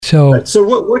So, So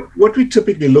what we're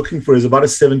typically looking for is about a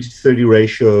 70-30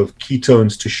 ratio of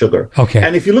ketones to sugar. Okay.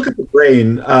 And if you look at the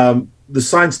brain, the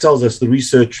science tells us, the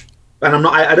research, and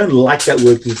I don't like that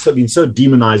word because it's been so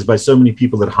demonized by so many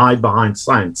people that hide behind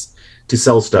science to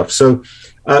sell stuff. So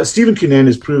Stephen Cunnane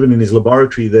has proven in his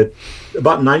laboratory that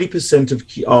about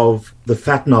 90% of the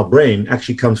fat in our brain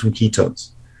actually comes from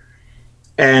ketones.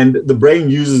 And the brain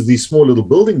uses these small little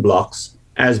building blocks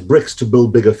as bricks to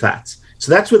build bigger fats.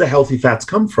 So that's where the healthy fats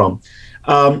come from.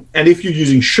 And if you're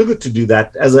using sugar to do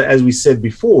that, as we said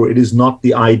before, it is not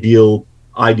the ideal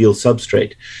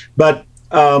substrate. But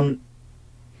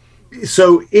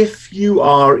so if you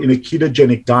are in a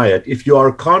ketogenic diet, if you are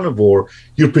a carnivore,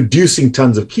 you're producing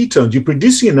tons of ketones. You're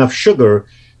producing enough sugar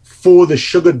for the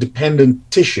sugar-dependent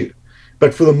tissue.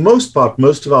 But for the most part,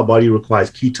 most of our body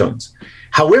requires ketones.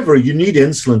 However, you need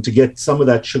insulin to get some of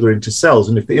that sugar into cells.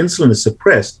 And if the insulin is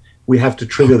suppressed, we have to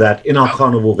trigger that in our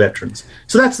carnivore veterans.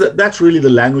 So that's really the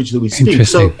language that we speak.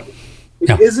 So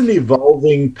it is an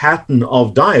evolving pattern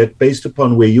of diet based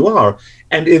upon where you are.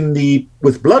 And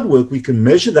with blood work, we can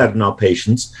measure that in our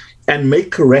patients and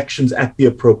make corrections at the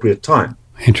appropriate time.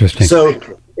 Interesting. So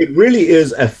it really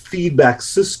is a feedback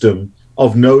system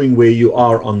of knowing where you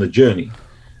are on the journey.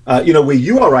 Where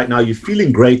you are right now, you're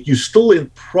feeling great. You're still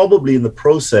probably in the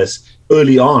process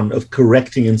early on of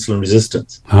correcting insulin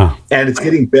resistance. And it's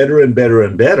getting better and better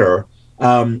and better.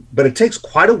 But it takes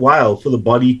quite a while for the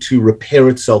body to repair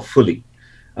itself fully.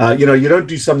 You don't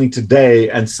do something today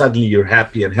and suddenly you're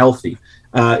happy and healthy.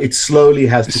 It slowly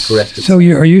has to correct itself. So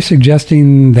are you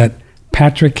suggesting that,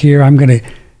 Patrick, here, I'm going to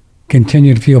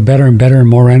continue to feel better and better and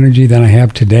more energy than I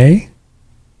have today?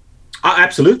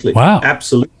 Absolutely. Wow.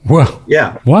 Absolutely. Well,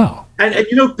 yeah. Wow. And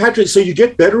Patrick, so you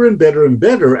get better and better and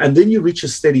better, and then you reach a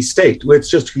steady state where it's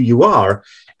just who you are.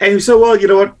 And you say, well, you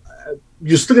know what?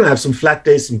 You're still going to have some flat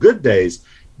days, some good days.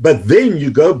 But then you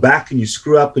go back and you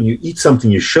screw up and you eat something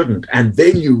you shouldn't. And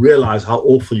then you realize how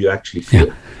awful you actually feel.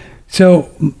 Yeah. So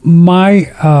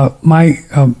my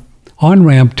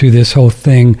on-ramp to this whole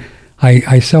thing,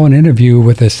 I saw an interview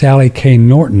with a Sally K.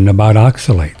 Norton about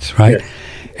oxalates, right? Yes.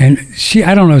 And she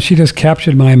just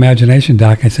captured my imagination,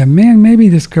 Doc. I said, man, maybe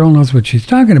this girl knows what she's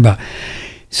talking about.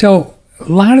 So a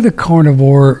lot of the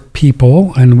carnivore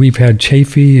people, and we've had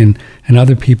Chafee and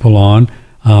other people on,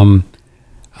 and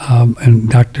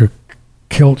Dr.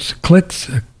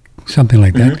 Klitz, something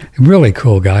like that, really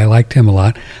cool guy, I liked him a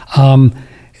lot,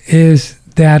 is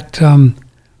that,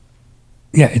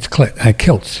 it's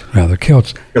Kiltz, rather,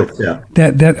 Kiltz. Kiltz, yeah.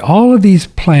 That all of these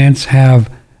plants have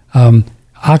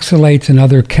oxalates and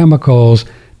other chemicals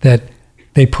that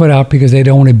they put out because they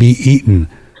don't want to be eaten.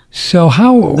 So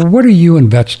what are you in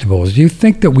vegetables? Do you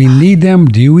think that we need them?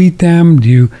 Do you eat them? Do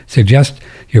you suggest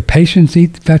your patients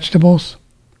eat vegetables?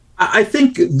 I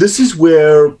think this is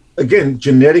where, again,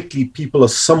 genetically people are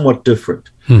somewhat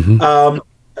different. An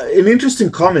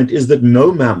interesting comment is that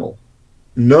no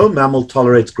mammal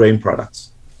tolerates grain products.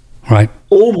 Right.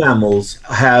 All mammals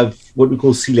have what we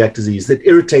call celiac disease that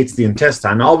irritates the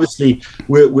intestine. Now, obviously,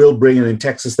 we'll bring in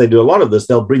Texas, they do a lot of this.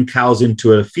 They'll bring cows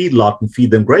into a feedlot and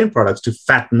feed them grain products to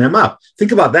fatten them up.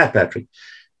 Think about that, Patrick.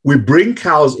 We bring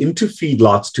cows into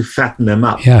feedlots to fatten them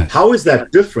up. Yes. How is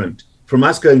that different from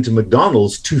us going to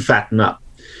McDonald's to fatten up?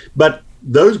 But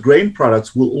those grain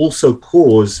products will also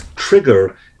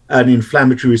trigger an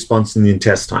inflammatory response in the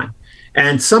intestine.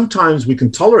 And sometimes we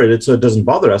can tolerate it so it doesn't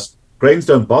bother us. Grains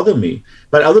don't bother me,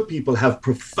 but other people have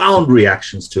profound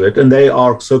reactions to it, and they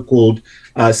are so-called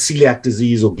celiac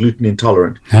disease or gluten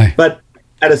intolerant. Aye. But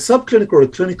at a subclinical or a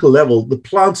clinical level, the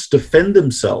plants defend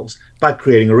themselves by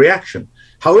creating a reaction.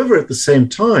 However, at the same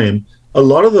time, a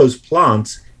lot of those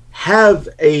plants have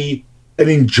an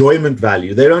enjoyment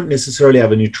value. They don't necessarily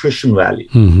have a nutrition value.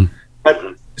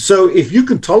 So if you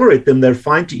can tolerate them, they're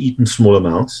fine to eat in small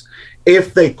amounts.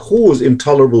 If they cause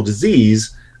intolerable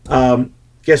disease,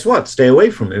 guess what? Stay away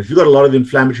from them. If you've got a lot of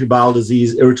inflammatory bowel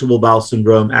disease, irritable bowel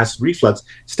syndrome, acid reflux,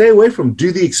 stay away from them.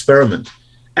 Do the experiment.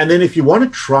 And then if you want to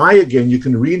try again, you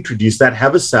can reintroduce that,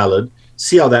 have a salad,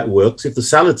 see how that works. If the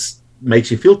salad makes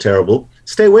you feel terrible,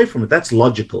 stay away from it. That's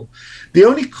logical. The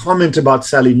only comment about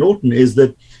Sally Norton is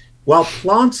that while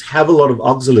plants have a lot of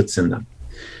oxalates in them,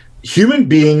 human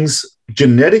beings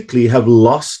genetically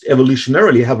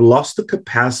evolutionarily have lost the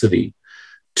capacity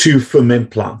to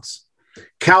ferment plants.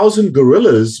 Cows and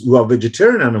gorillas, who are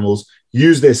vegetarian animals,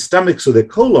 use their stomachs or their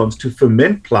colons to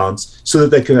ferment plants so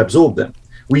that they can absorb them.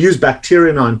 We use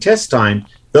bacteria in our intestine,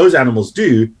 those animals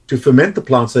do, to ferment the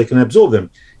plants so they can absorb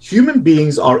them. Human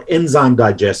beings are enzyme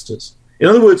digesters. In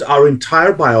other words, our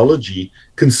entire biology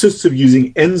consists of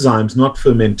using enzymes, not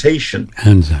fermentation,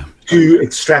 to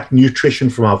extract nutrition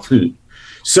from our food.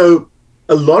 So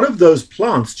a lot of those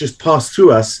plants just pass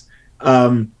through us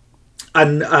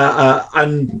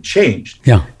unchanged.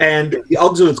 Yeah. And the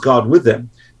oxalates go out with them.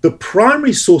 The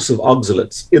primary source of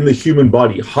oxalates in the human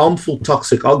body, harmful,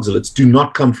 toxic oxalates, do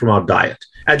not come from our diet,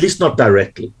 at least not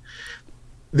directly.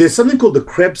 There's something called the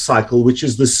Krebs cycle, which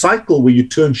is the cycle where you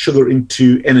turn sugar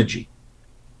into energy.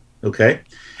 Okay?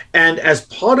 And as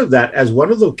part of that, as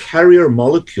one of the carrier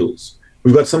molecules,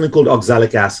 we've got something called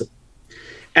oxalic acid.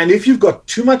 And if you've got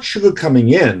too much sugar coming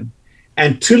in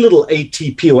and too little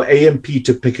ATP or AMP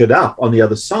to pick it up on the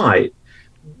other side,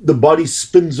 the body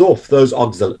spins off those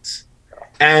oxalates.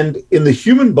 And in the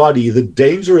human body, the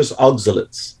dangerous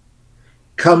oxalates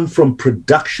come from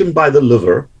production by the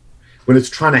liver when it's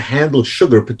trying to handle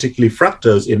sugar, particularly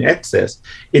fructose, in excess.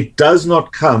 It does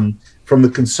not come from the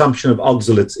consumption of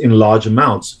oxalates in large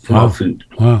amounts from our food.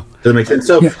 Wow. Does that make sense?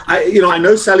 So, I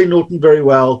know Sally Norton very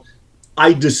well.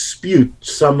 I dispute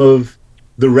some of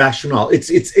the rationale. It's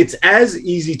as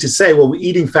easy to say, well, we're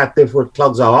eating fat, therefore it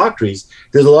clogs our arteries.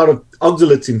 There's a lot of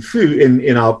oxalates in food,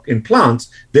 in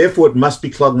plants, therefore it must be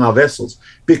clogging our vessels.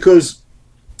 Because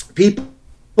people,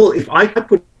 if I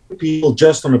put people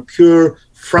just on a pure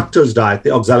fructose diet,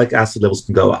 the oxalic acid levels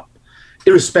can go up,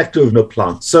 irrespective of no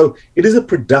plant. So it is a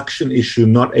production issue,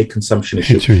 not a consumption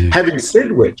issue. Right. Having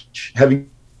said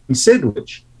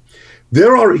which,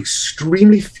 there are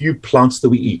extremely few plants that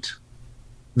we eat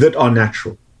that are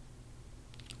natural.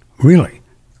 Really?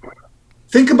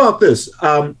 Think about this.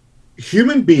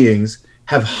 Human beings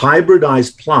have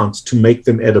hybridized plants to make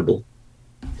them edible.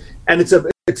 And it's a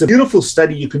beautiful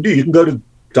study you can do. You can go to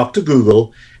Dr.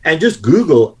 Google and just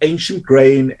Google ancient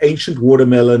grain, ancient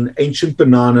watermelon, ancient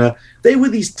banana. They were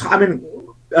these, corn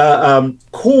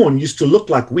used to look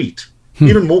like wheat,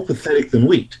 even more pathetic than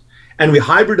wheat. And we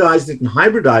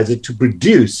hybridized it to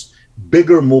produce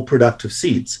bigger, more productive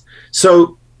seeds.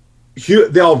 So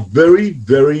there are very,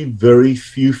 very, very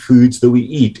few foods that we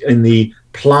eat in the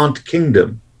plant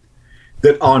kingdom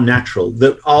that are natural,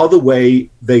 that are the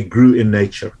way they grew in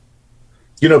nature.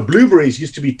 Blueberries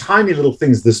used to be tiny little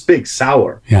things this big,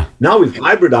 sour. Yeah. Now we've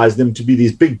hybridized them to be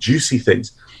these big, juicy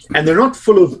things. And they're not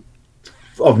full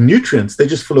of nutrients. They're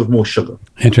just full of more sugar.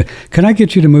 Interesting. Can I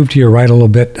get you to move to your right a little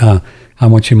bit? I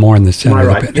want you more in the center. Am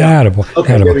I right? Yeah.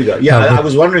 Okay, there we go. Yeah, I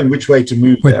was wondering which way to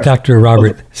move with there. Dr.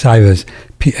 Robert Saivas,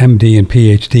 MD and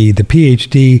PhD. The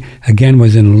PhD, again,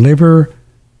 was in liver...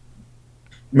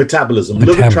 Metabolism.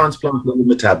 Liver transplant, liver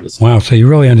metabolism. Wow, so you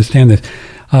really understand this.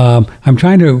 I'm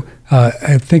trying to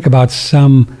think about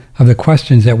some of the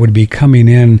questions that would be coming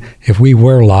in if we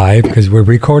were live, because we're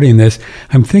recording this.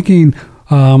 I'm thinking,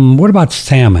 what about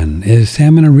salmon? Is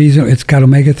salmon a reason? It's got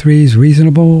omega-3s,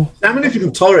 reasonable? Salmon, if you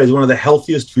can tolerate, is one of the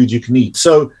healthiest foods you can eat.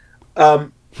 So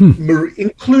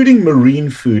including marine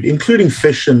food, including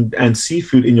fish and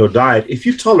seafood in your diet, if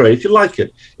you tolerate, if you like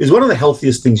it, is one of the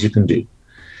healthiest things you can do.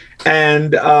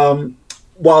 And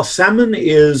while salmon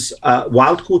is,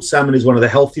 wild-caught salmon is one of the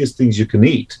healthiest things you can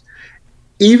eat,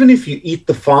 even if you eat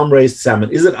the farm-raised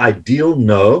salmon, is it ideal?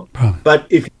 No. But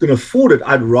if you can afford it,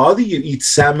 I'd rather you eat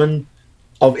salmon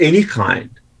of any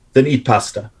kind than eat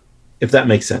pasta, if that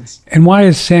makes sense. And why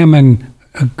is salmon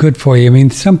good for you? I mean,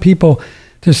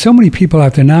 there's so many people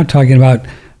out there now talking about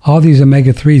all these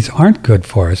omega-3s aren't good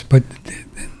for us, but...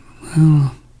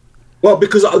 Well,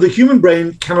 because the human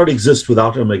brain cannot exist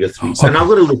without omega-3s. Okay. And I've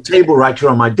got a little table right here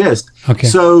on my desk. Okay.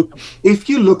 So if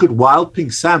you look at wild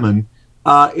pink salmon,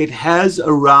 it has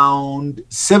around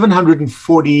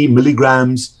 740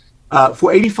 milligrams.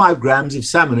 For 85 grams of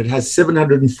salmon, it has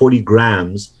 740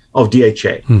 grams of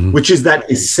DHA, which is that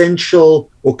essential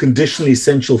or conditionally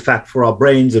essential fat for our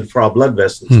brains and for our blood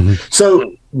vessels.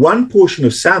 So one portion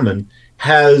of salmon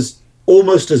has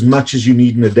almost as much as you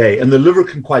need in a day, and the liver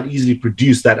can quite easily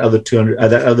produce that other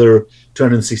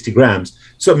 260 grams,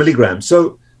 so milligrams.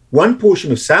 So one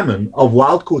portion of salmon, of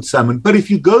wild-caught salmon, but if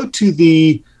you go to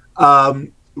the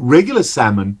regular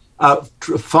salmon,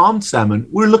 farmed salmon,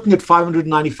 we're looking at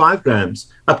 595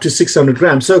 grams up to 600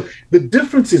 grams. So the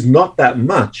difference is not that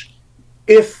much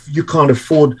if you can't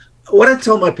afford. What I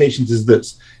tell my patients is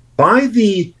this: buy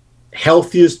the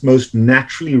healthiest, most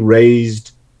naturally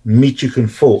raised meat you can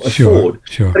afford. Sure.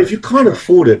 But if you can't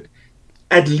afford it,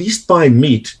 at least buy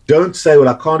meat. Don't say, well,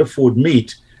 I can't afford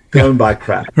meat, go and buy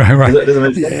crap. Right. Does that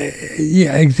make sense?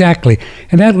 Yeah, exactly.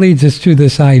 And that leads us to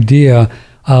this idea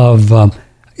of,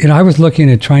 I was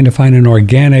looking at trying to find an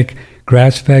organic,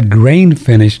 grass-fed,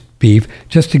 grain-finished beef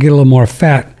just to get a little more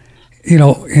fat,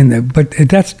 but it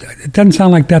doesn't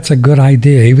sound like that's a good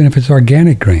idea, even if it's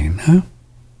organic grain, huh?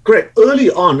 Correct.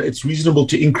 Early on, it's reasonable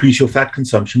to increase your fat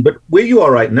consumption, but where you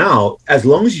are right now, as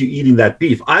long as you're eating that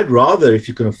beef, I'd rather, if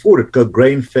you can afford it, go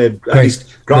grain-fed, at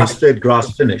least grass-fed,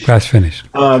 grass-finished. Grass-finished.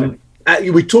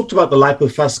 We talked about the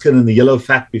lipofuscin and the yellow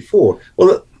fat before.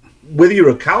 Well, whether you're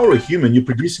a cow or a human, you're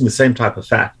producing the same type of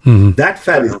fat. Mm-hmm. That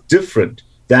fat is different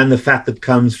than the fat that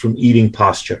comes from eating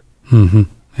pasture. Mm-hmm.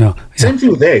 Yeah. Same thing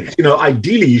with eggs.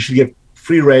 Ideally, you should get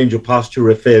free-range or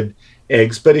pasture-fed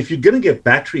eggs, but if you're going to get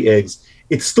battery eggs,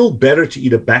 it's still better to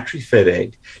eat a battery-fed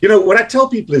egg. What I tell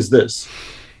people is this.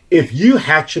 If you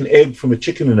hatch an egg from a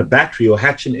chicken in a battery or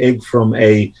hatch an egg from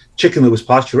a chicken that was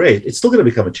pasture-raised, it's still going to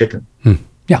become a chicken.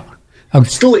 Yeah.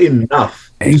 It's still enough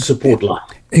to support life.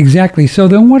 Exactly. So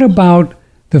then what about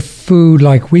the food?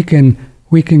 Like we can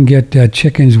get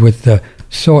chickens with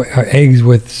eggs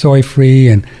with soy-free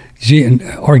and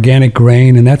organic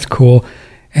grain, and that's cool.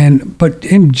 But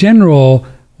in general,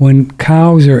 when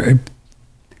cows or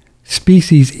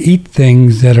species eat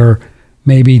things that are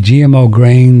maybe GMO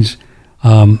grains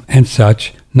and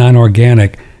such,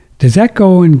 non-organic, does that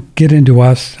go and get into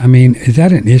us? I mean, is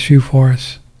that an issue for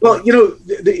us? Well,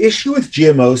 the issue with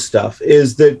GMO stuff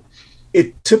is that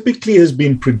it typically has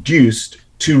been produced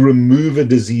to remove a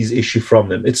disease issue from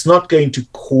them. It's not going to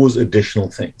cause additional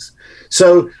things.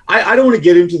 So I don't want to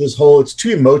get into this it's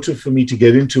too emotive for me to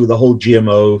get into the whole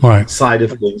GMO side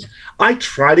of things. I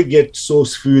try to get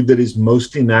source food that is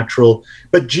mostly natural,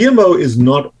 but GMO is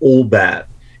not all bad.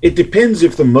 It depends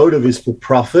if the motive is for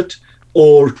profit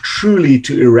or truly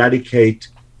to eradicate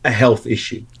a health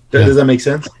issue. Does that make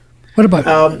sense? What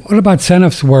about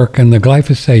Seneff's work and the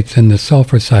glyphosates and the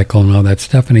sulfur cycle and all that,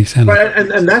 Stephanie Seneff? Right,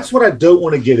 and that's what I don't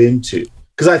want to get into,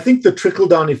 because I think the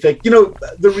trickle-down effect,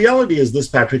 the reality is this,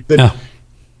 Patrick, that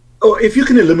if you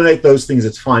can eliminate those things,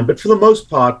 it's fine. But for the most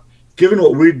part, given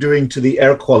what we're doing to the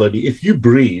air quality, if you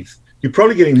breathe, you're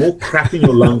probably getting more crap in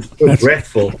your lungs per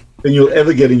breathful than you'll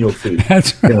ever get in your food.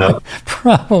 That's right.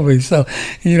 Probably so.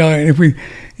 If we,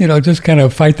 just kind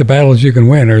of fight the battles you can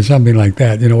win or something like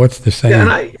that. What's the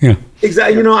saying?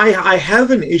 Exactly. I have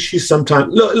an issue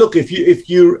sometimes. Look, if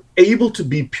you're able to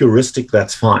be puristic,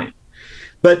 that's fine.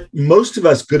 But most of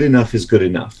us, good enough is good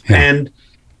enough. Yeah. And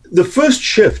the first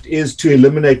shift is to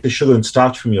eliminate the sugar and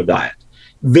starch from your diet.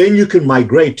 Then you can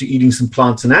migrate to eating some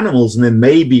plants and animals, and then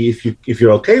maybe if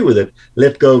you're okay with it,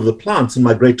 let go of the plants and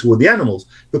migrate toward the animals.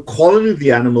 The quality of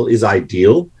the animal is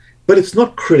ideal, but it's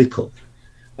not critical.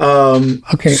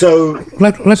 Okay. So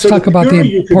let's talk about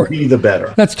the important. The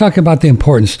better. Let's talk about the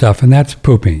important stuff, and that's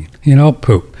pooping.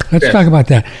 Poop. Let's talk about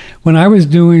that. When I was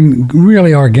doing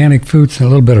really organic foods, a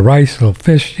little bit of rice, a little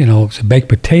fish, some baked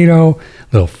potato,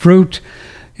 a little fruit,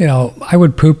 I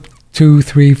would poop 2,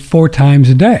 3, 4 times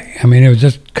a day. I mean, it was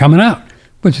just coming out,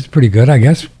 which is pretty good, I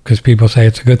guess, because people say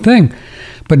it's a good thing.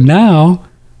 But now,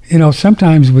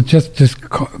 sometimes with just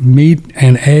meat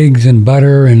and eggs and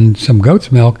butter and some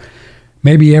goat's milk,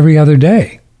 maybe every other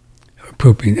day,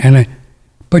 pooping.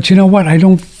 But you know what? I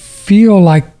don't feel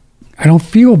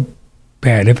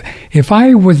bad. If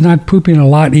I was not pooping a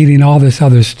lot, eating all this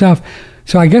other stuff,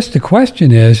 so I guess the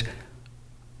question is,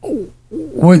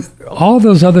 with all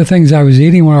those other things I was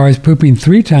eating when I was pooping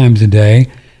 3 times a day,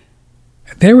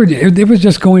 it was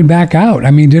just going back out.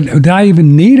 I mean, did I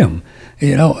even need them?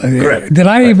 Correct. Did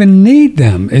I even need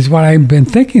them is what I've been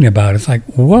thinking about. It's like,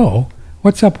 whoa,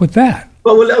 what's up with that?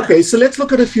 Well, okay, so let's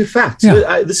look at a few facts.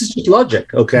 Yeah. This is just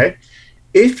logic, okay?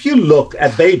 If you look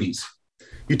at babies,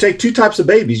 you take 2 types of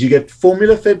babies. You get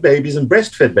formula-fed babies and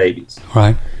breastfed babies.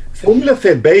 Right.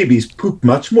 Formula-fed babies poop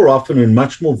much more often and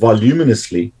much more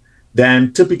voluminously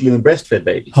than typically the breastfed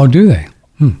babies. Oh, do they?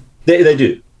 They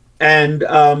do. And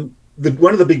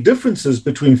one of the big differences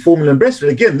between formula and breastfed,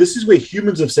 again, this is where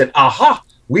humans have said, aha,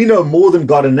 we know more than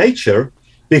God and nature,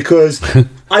 because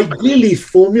ideally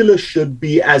formula should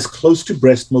be as close to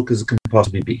breast milk as it can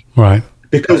possibly be. Right.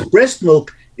 Because breast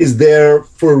milk is there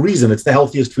for a reason. It's the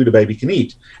healthiest food a baby can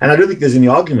eat. And I don't think there's any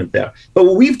argument there. But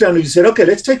what we've done is we said, okay,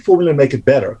 let's take formula and make it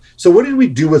better. So what did we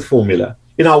do with formula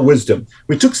in our wisdom?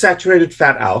 We took saturated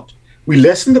fat out. We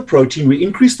lessened the protein. We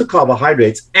increased the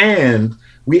carbohydrates. And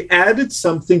we added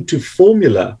something to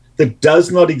formula that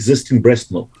does not exist in breast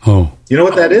milk. Oh. You know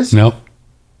what that is? No.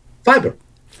 Fiber.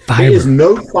 There is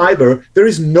no fiber. There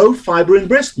is no fiber in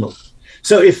breast milk.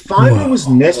 So if fiber was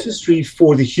necessary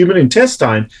for the human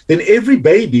intestine, then every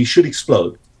baby should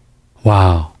explode.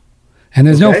 Wow. And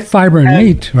there's no fiber in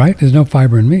meat, right? There's no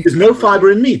fiber in meat. There's no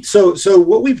fiber in meat. So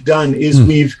what we've done is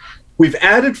we've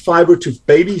added fiber to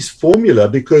babies' formula,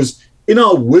 because in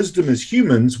our wisdom as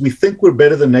humans, we think we're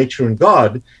better than nature and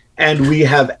God, and we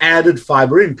have added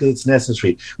fiber in because it's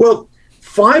necessary. Well,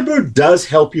 fiber does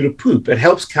help you to poop. It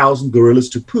helps cows and gorillas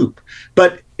to poop.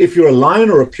 But if you're a lion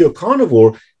or a pure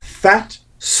carnivore, fat,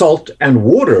 salt, and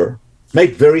water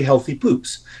make very healthy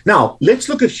poops. Now, let's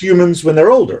look at humans when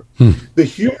they're older. The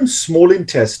human small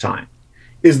intestine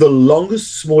is the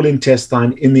longest small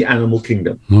intestine in the animal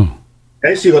kingdom.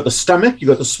 Okay, so you got the stomach, you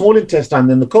got the small intestine,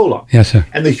 then the colon. Yes, sir.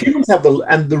 And the humans have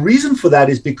and the reason for that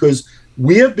is because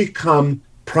we have become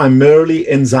primarily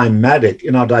enzymatic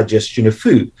in our digestion of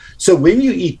food. So when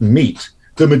you eat meat,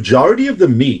 the majority of the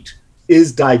meat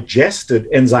is digested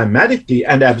enzymatically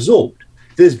and absorbed.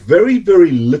 There's very,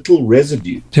 very little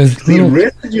residue.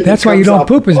 That's why you don't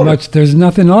poop as much. There's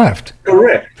nothing left.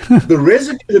 Correct. The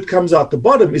residue that comes out the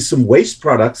bottom is some waste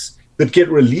products that get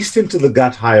released into the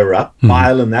gut higher up,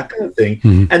 bile and that kind of thing,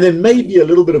 and then maybe a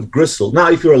little bit of gristle. Now,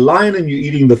 if you're a lion and you're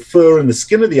eating the fur and the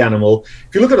skin of the animal,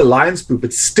 if you look at a lion's poop,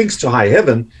 it stinks to high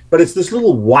heaven, but it's this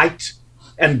little white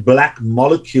and black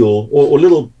molecule or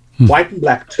little white and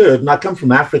black turd. And I come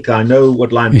from Africa. I know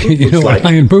what lion poop looks like.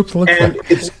 Lion poop looks and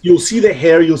like. You'll see the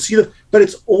hair, but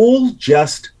it's all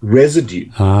just residue.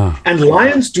 And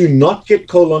lions do not get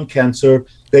colon cancer.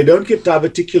 They don't get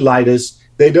diverticulitis.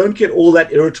 They don't get all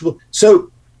that irritable.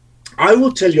 So I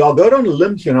will tell you, I'll go down a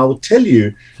limb here and I will tell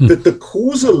you that the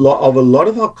cause of a lot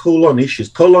of our colon issues,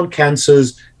 colon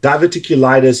cancers,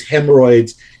 diverticulitis,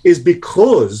 hemorrhoids, is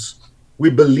because we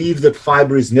believe that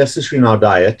fiber is necessary in our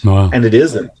diet, and it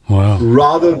isn't,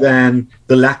 rather than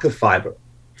the lack of fiber.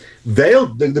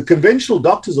 The conventional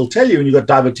doctors will tell you when you've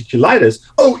got diverticulitis,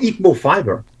 eat more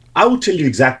fiber. I will tell you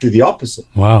exactly the opposite.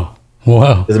 Wow.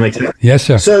 Does it make sense? Yes,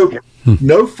 sir. So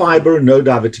no fiber, no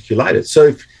diverticulitis. So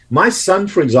if my son,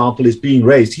 for example, is being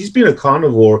raised, he's been a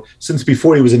carnivore since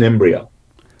before he was an embryo.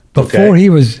 Before he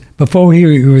was.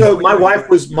 No, my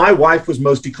wife was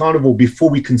mostly carnivore before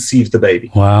we conceived the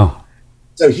baby. Wow.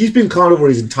 So he's been carnivore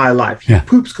his entire life. He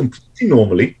poops completely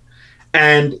normally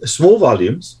and small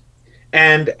volumes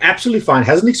and absolutely fine,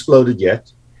 hasn't exploded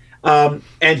yet.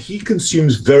 And he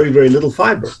consumes very, very little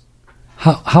fiber.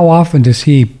 How often does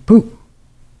he poop?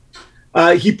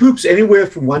 He poops anywhere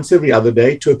from once every other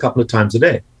day to a couple of times a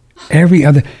day. Every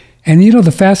other. And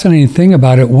the fascinating thing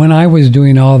about it, when I was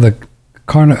doing all the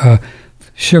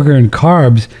sugar and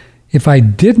carbs, if I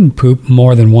didn't poop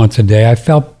more than once a day, I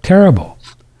felt terrible.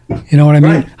 You know what I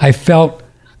mean? Right. I felt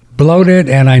bloated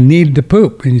and I needed to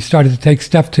poop. And you started to take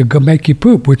stuff to go make you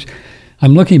poop, which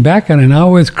I'm looking back on and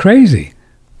now is crazy.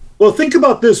 Well, think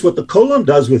about this. What the colon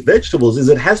does with vegetables is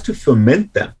it has to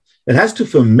ferment them. It has to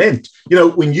ferment.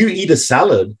 When you eat a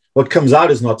salad, what comes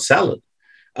out is not salad,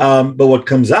 but what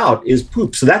comes out is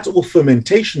poop. So that's all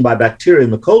fermentation by bacteria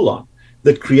in the colon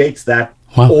that creates that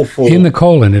awful... In the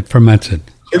colon, it ferments it.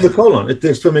 In the colon,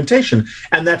 there's fermentation.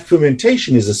 And that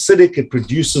fermentation is acidic. It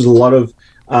produces a lot of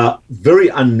very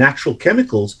unnatural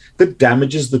chemicals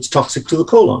that's toxic to the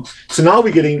colon. So now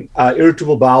we're getting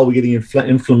irritable bowel, we're getting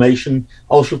inflammation,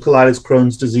 ulcerative colitis,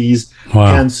 Crohn's disease,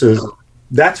 cancers.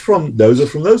 Those are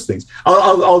from those things.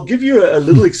 I'll give you a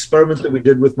little experiment that we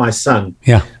did with my son.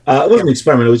 Yeah. It wasn't an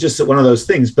experiment. It was just one of those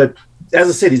things. But as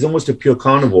I said, he's almost a pure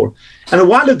carnivore. And a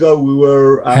while ago, we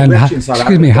were actually in South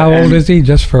Africa. Excuse me, how old is he?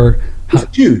 Just for... He's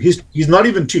 2. He's not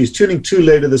even 2. He's turning 2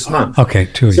 later this month. Okay,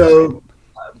 2. So,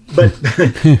 but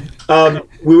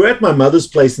we were at my mother's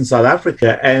place in South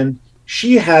Africa, and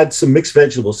she had some mixed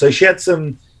vegetables. So she had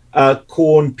some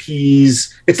corn,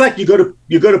 peas. It's like you go to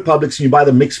Publix and you buy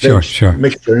the mixed mixture,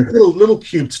 little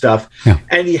cube stuff. Yeah.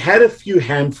 And he had a few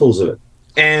handfuls of it.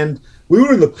 And we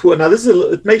were in the pool. Now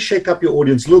it may shake up your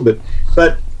audience a little bit,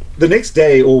 but the next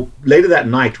day or later that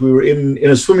night, we were in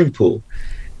a swimming pool.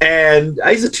 And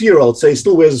he's a 2-year-old, so he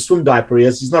still wears a swim diaper.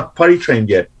 He's not potty trained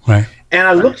yet. Right. And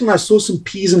I looked and I saw some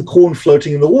peas and corn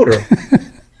floating in the water.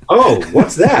 Oh,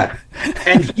 what's that?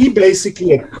 And he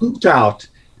basically had pooped out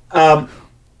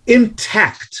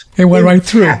intact. It went right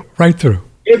through.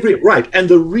 And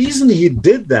the reason he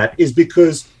did that is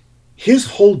because his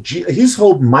whole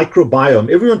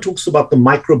microbiome, everyone talks about the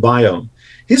microbiome.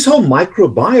 His whole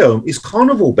microbiome is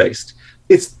carnivore based.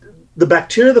 It's the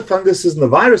bacteria, the funguses, and the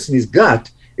virus in his gut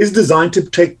is designed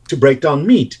to break down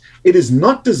meat. It is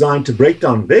not designed to break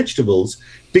down vegetables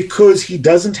because he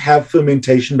doesn't have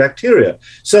fermentation bacteria.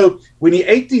 So when he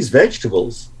ate these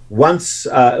vegetables, once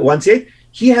he ate,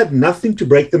 he had nothing to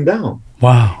break them down.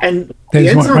 Wow. And they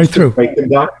the just went right through. Break them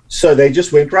down, so they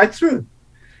just went right through.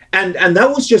 And that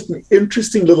was just an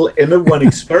interesting little N of 1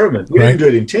 experiment. We didn't do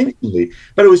it intentionally,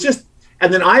 but it was just,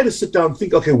 and then I had to sit down and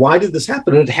think, okay, why did this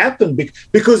happen? And it happened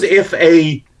because if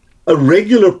a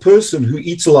regular person who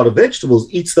eats a lot of vegetables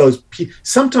eats those,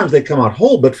 sometimes they come out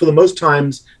whole, but for the most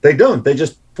times they don't. They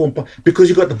just form, because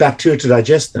you've got the bacteria to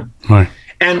digest them. Right.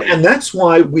 And that's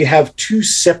why we have two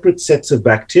separate sets of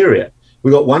bacteria.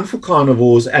 We got one for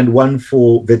carnivores and one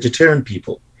for vegetarian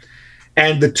people.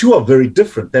 And the two are very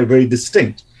different. They're very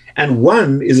distinct. And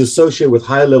one is associated with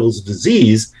higher levels of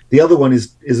disease. The other one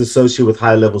is associated with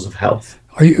higher levels of health.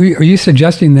 Are you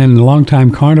suggesting then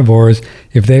longtime carnivores,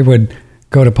 if they would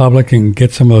go to Public and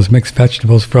get some of those mixed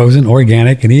vegetables frozen,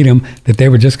 organic, and eat them, that they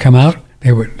would just come out?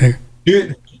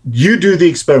 You do the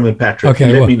experiment, Patrick. Okay,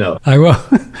 and let me know. I will.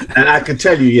 And I can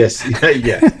tell you, yes.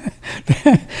 Yeah.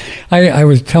 I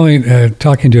was talking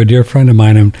to a dear friend of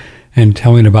mine and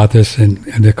telling about this and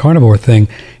the carnivore thing,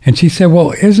 and she said,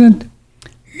 well,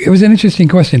 it was an interesting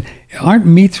question. Aren't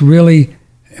meat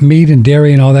and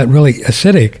dairy and all that really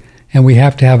acidic, and we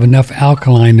have to have enough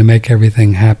alkaline to make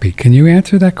everything happy? Can you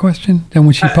answer that question? Then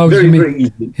when she posed to me? Very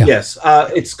easily. Yeah. Yes.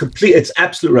 It's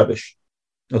absolute rubbish.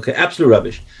 Okay, absolute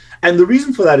rubbish. And the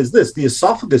reason for that is this: the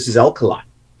esophagus is alkaline.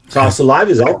 So our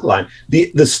saliva is alkaline.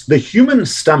 The human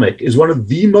stomach is one of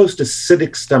the most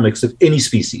acidic stomachs of any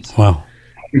species. Wow.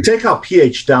 We take our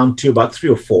pH down to about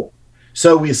 3 or 4.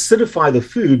 So we acidify the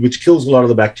food, which kills a lot of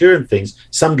the bacteria and things.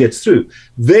 Some gets through.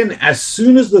 Then as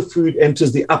soon as the food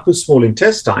enters the upper small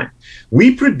intestine,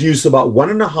 we produce about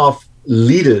 1.5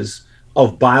 liters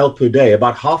of bile per day,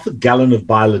 about half a gallon of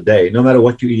bile a day, no matter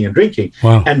what you're eating and drinking.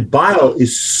 Wow. And bile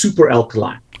is super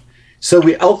alkaline. So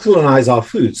we alkalinize our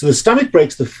food. So the stomach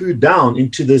breaks the food down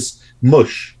into this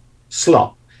mush,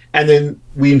 slop. And then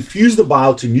we infuse the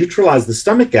bile to neutralize the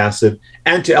stomach acid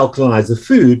and to alkalinize the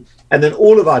food. And then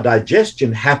all of our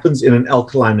digestion happens in an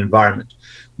alkaline environment.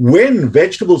 When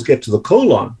vegetables get to the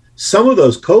colon, some of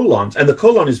those colons, and the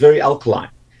colon is very alkaline,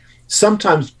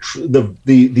 sometimes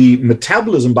the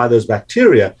metabolism by those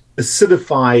bacteria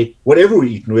acidify whatever we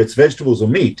eat, whether it's vegetables or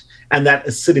meat, and that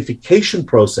acidification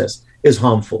process is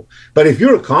harmful. But if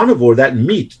you're a carnivore, that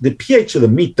meat, the pH of the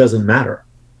meat doesn't matter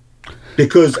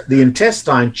because the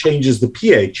intestine changes the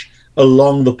pH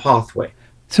along the pathway.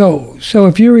 So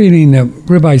if you're eating a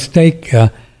ribeye steak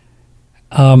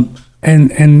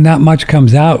and not much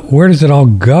comes out, where does it all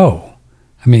go?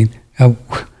 I mean,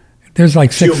 there's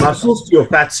like 6... To your muscles, to your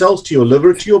fat cells, to your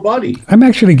liver, to your body. I'm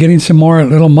actually getting some more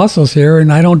little muscles here,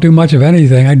 and I don't do much of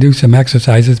anything. I do some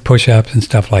exercises, push-ups and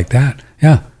stuff like that.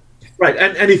 Yeah. Right.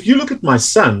 And if you look at my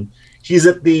son, he's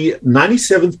at the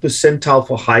 97th percentile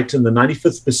for height and the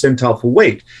 95th percentile for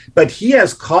weight. But he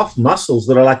has calf muscles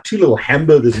that are like 2 little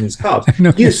hamburgers in his calves.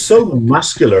 He is so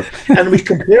muscular. And we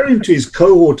compare him to his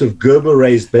cohort of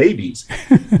Gerber-raised babies.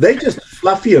 They're just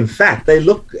fluffy and fat. They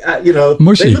look,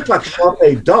 mushy. They look like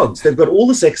Shar-Pei dogs. They've got all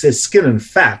this excess skin and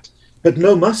fat, but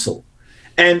no muscle.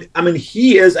 And I mean,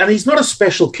 he's not a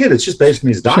special kid. It's just based on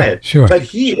his diet. Sure. But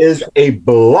he is a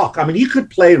block. I mean, he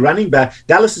could play running back.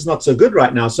 Dallas is not so good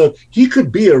right now. So he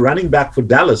could be a running back for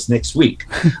Dallas next week.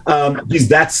 He's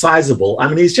that sizable. I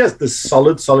mean, he's just this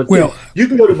solid kid. You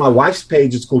can go to my wife's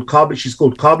page. She's called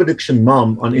Carb Addiction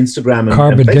Mom on Instagram and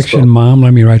Carb Addiction Facebook. Mom.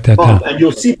 Let me write that down. And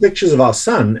you'll see pictures of our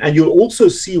son, and you'll also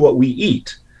see what we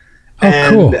eat.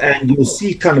 Cool. And you'll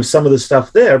see kind of some of the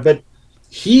stuff there. But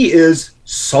he is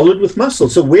solid with muscle.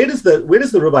 So where does the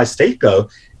ribeye steak go?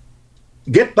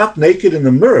 Get buck naked in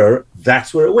the mirror.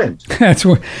 That's where it went. That's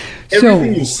where.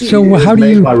 Everything you see so is how do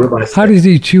made you? by ribeye steak. How does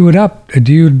he chew it up?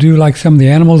 Do you do like some of the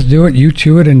animals do it? You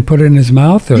chew it and put it in his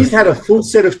mouth? Or? He's had a full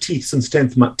set of teeth since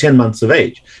 10 months of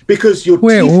age because your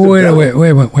wait,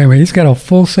 teeth. Wait. He's got a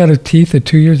full set of teeth at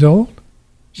 2 years old?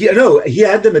 Yeah, no, he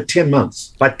had them at 10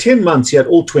 months. By 10 months, he had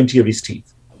all 20 of his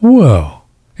teeth. Whoa.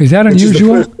 Is that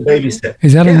unusual? Which is the first baby step.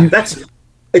 Is that unusual?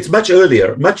 It's much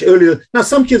earlier. Now,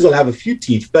 some kids will have a few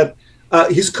teeth, but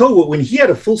his cohort, when he had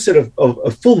a full set of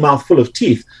a full mouthful of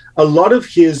teeth, a lot of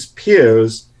his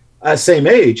peers, same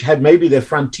age, had maybe their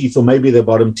front teeth or maybe their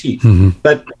bottom teeth. Mm-hmm.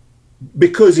 But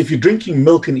because if you're drinking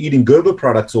milk and eating Gerber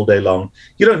products all day long,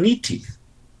 you don't need teeth.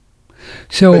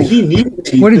 So but he needed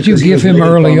teeth. What did you give him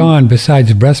early on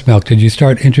besides breast milk? Did you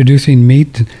start introducing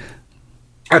meat?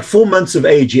 At 4 months of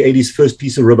age, he ate his first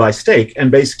piece of ribeye steak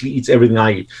and basically eats everything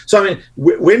I eat. So, I mean,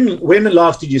 when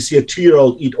last did you see a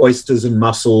 2-year-old eat oysters and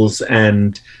mussels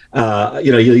and,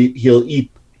 he'll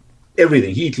eat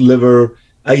everything. He eats liver.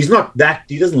 He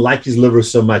doesn't like his liver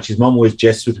so much. His mom always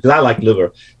jests with because I like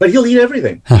liver. But he'll eat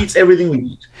everything. He eats everything we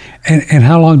eat. And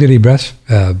how long did he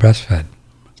breastfed?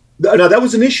 No, that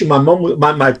was an issue. My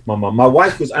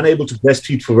wife was unable to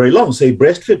breastfeed for very long, so he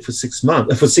breastfed for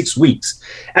 6 weeks,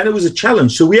 and it was a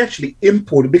challenge. So we actually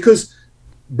imported because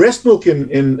breast milk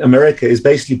in America is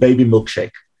basically baby milkshake.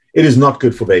 It is not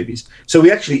good for babies. So we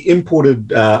actually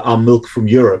imported our milk from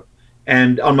Europe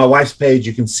And on my wife's page,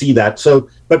 you can see that. So,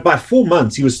 but by 4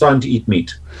 months, he was starting to eat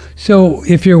meat. So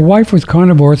if your wife was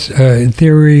carnivore, in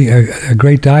theory, a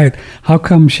great diet, how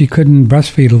come she couldn't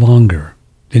breastfeed longer?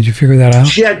 Did you figure that out?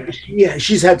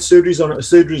 She's had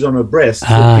surgeries on her breast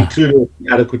that preclude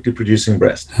her adequately producing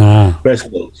breast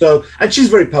milk. So, and she's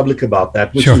very public about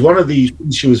that, which is one of the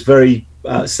things she was very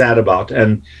sad about,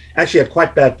 and actually had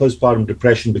quite bad postpartum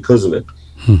depression because of it.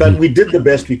 Mm-hmm. But we did the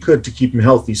best we could to keep him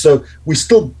healthy. So we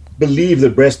still believe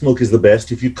that breast milk is the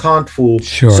best. If you can't for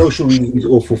social reasons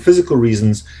or for physical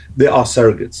reasons, there are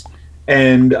surrogates.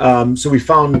 And so we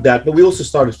found that, but we also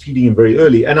started feeding him very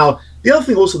early. And now the other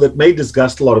thing also that may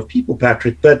disgust a lot of people,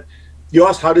 Patrick, but you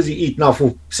asked, how does he eat? Now,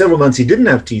 for several months, he didn't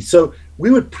have teeth. So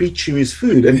we would pre-chew his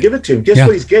food and give it to him. Guess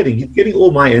what he's getting? He's getting all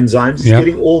my enzymes. He's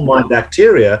getting all my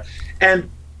bacteria. And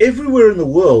everywhere in the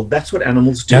world, that's what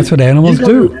animals do. That's what animals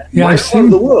do. Yeah, I've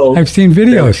seen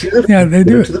videos. They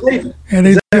do it. Yeah,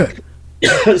 they do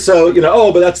it. So,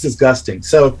 but that's disgusting.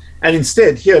 So, and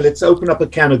instead, here, let's open up a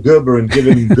can of Gerber and give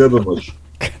him Gerber mush.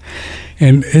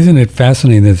 And isn't it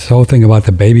fascinating, this whole thing about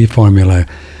the baby formula?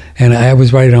 And I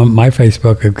was writing on my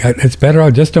Facebook, it's better,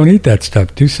 just don't eat that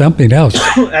stuff. Do something else.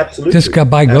 Absolutely. Just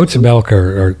buy goat's milk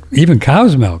or even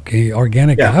cow's milk,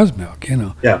 organic cow's milk,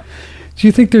 Yeah. Do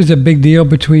you think there's a big deal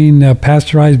between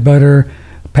pasteurized butter,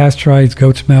 pasteurized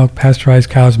goat's milk,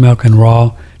 pasteurized cow's milk, and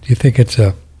raw? Do you think it's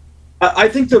a... I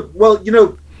think that,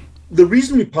 the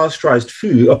reason we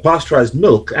pasteurized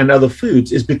milk and other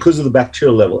foods is because of the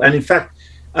bacterial level. And in fact,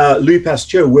 Louis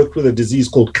Pasteur worked with a disease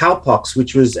called cowpox,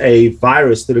 which was a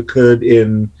virus that occurred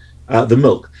in the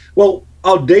milk. Well,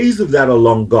 our days of that are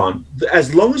long gone.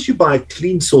 As long as you buy a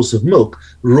clean source of milk,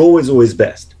 raw is always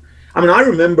best. I mean, I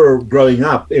remember growing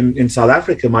up in South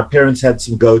Africa, my parents had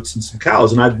some goats and some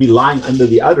cows, and I'd be lying under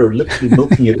the udder, literally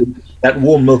milking it, that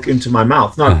warm milk into my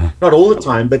mouth. Not all the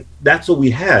time, but that's what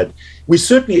we had.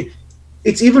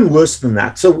 It's even worse than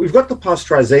that. So we've got the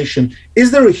pasteurization.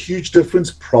 Is there a huge difference?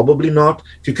 Probably not.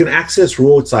 If you can access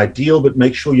raw, it's ideal, but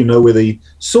make sure you know where the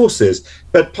source is.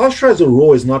 But pasteurized or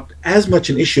raw is not as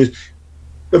much an issue.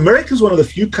 America is one of the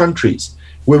few countries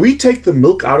where we take the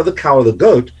milk out of the cow or the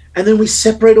goat, and then we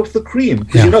separate off the cream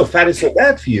because fat is so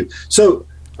bad for you. So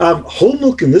whole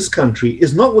milk in this country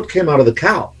is not what came out of the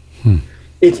cow.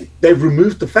 They've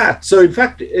removed the fat. So in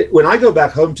fact, when I go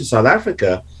back home to South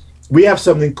Africa, we have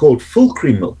something called full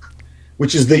cream milk,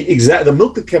 which is the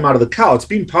milk that came out of the cow. It's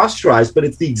been pasteurized, but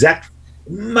it's the exact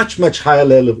much, much higher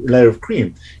layer of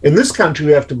cream. In this country,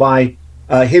 we have to buy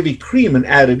heavy cream and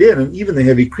add it in, and even the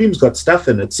heavy cream's got stuff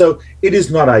in it. So it is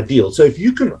not ideal. So if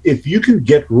you can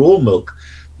get raw milk,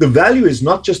 the value is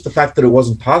not just the fact that it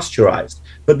wasn't pasteurized,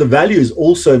 but the value is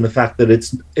also in the fact that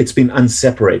it's been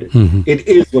unseparated. Mm-hmm. It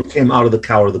is what came out of the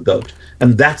cow or the goat,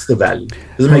 and that's the value.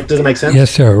 Does it make sense?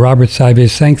 Yes, sir. Robert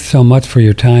Savies, thanks so much for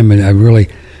your time, and I really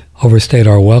overstayed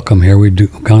our welcome here.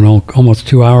 We've gone almost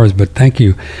 2 hours, but thank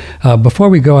you. Before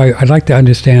we go, I'd like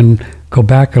to go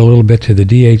back a little bit to the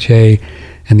DHA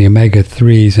and the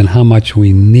omega-3s and how much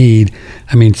we need.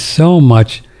 I mean, so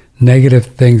much negative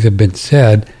things have been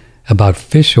said about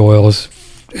fish oils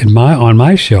on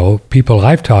my show. People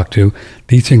I've talked to,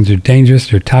 these things are dangerous,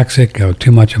 they're toxic,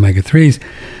 too much omega-3s.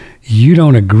 You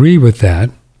don't agree with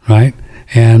that, right?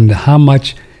 And how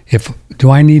much, do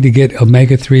I need to get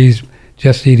omega-3s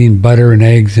just eating butter and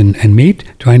eggs and meat?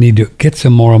 Do I need to get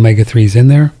some more omega-3s in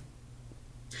there?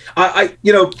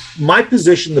 My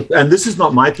position, and this is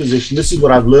not my position, this is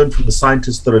what I've learned from the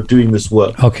scientists that are doing this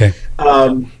work. Okay.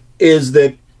 Is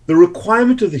that the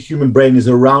requirement of the human brain is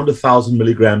around 1,000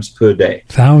 milligrams per day.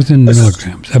 1,000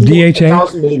 milligrams of DHA?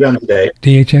 1,000 milligrams a day.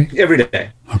 DHA? Every day.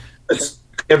 Okay. It's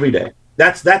every day.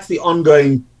 That's the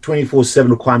ongoing 24/7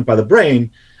 requirement by the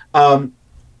brain. A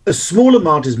small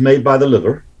amount is made by the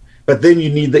liver, but then you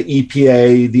need the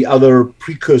EPA, the other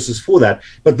precursors for that.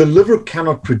 But the liver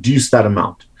cannot produce that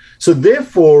amount. So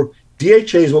therefore,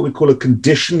 DHA is what we call a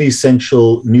conditionally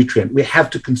essential nutrient. We have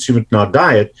to consume it in our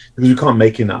diet because we can't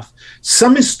make enough.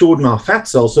 Some is stored in our fat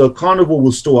cells. So a carnivore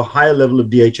will store a higher level of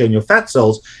DHA in your fat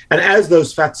cells. And as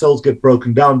those fat cells get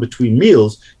broken down between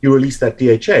meals, you release that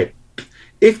DHA.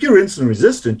 If you're insulin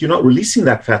resistant, you're not releasing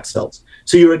that fat cells.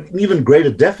 So you're at an even greater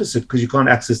deficit because you can't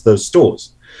access those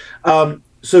stores.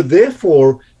 So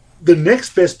therefore, the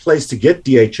next best place to get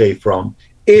DHA from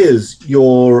is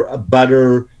your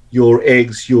butter, your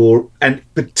eggs, and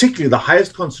particularly the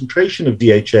highest concentration of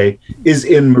DHA is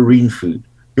in marine food,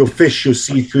 your fish, your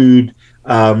seafood,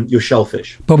 your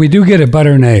shellfish. But we do get a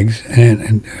butter and eggs.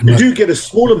 And you do get a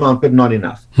small amount, but not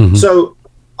enough. Mm-hmm. So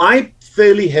I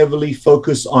fairly heavily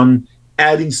focus on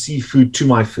adding seafood to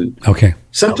my food. Okay.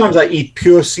 Sometimes I eat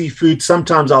pure seafood.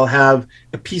 Sometimes I'll have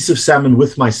a piece of salmon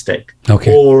with my steak,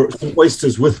 Okay. or some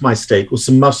oysters with my steak, or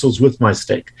some mussels with my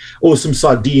steak, or some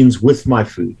sardines with my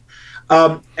food.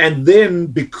 And then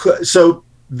so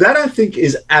that I think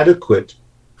is adequate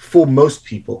for most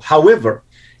people. However,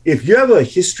 if you have a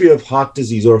history of heart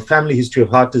disease or a family history of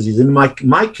heart disease, in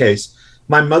my case,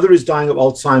 my mother is dying of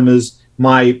Alzheimer's.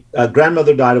 My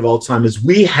grandmother died of Alzheimer's.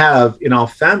 We have in our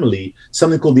family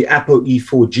something called the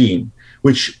ApoE4 gene,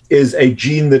 which is a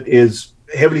gene that is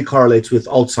heavily correlates with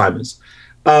Alzheimer's.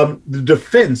 The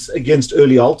defense against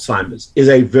early Alzheimer's is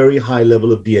a very high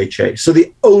level of DHA. So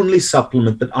the only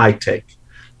supplement that I take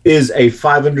is a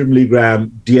 500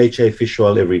 milligram DHA fish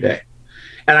oil every day.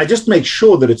 And I just make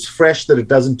sure that it's fresh, that it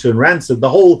doesn't turn rancid. The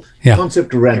whole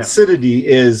concept of rancidity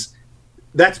is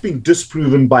that's been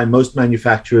disproven by most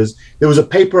manufacturers. There was a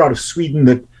paper out of Sweden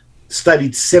that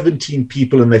studied 17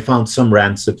 people and they found some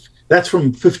rancid. That's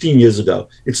from 15 years ago.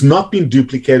 It's not been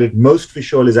duplicated. Most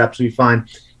fish oil is absolutely fine.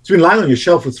 It's been lying on your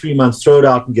shelf for 3 months. Throw it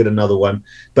out and get another one.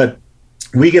 But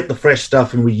we get the fresh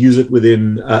stuff and we use it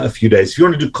within a few days. If you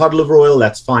want to do cod liver oil,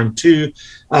 that's fine too.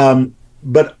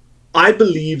 But I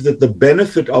believe that the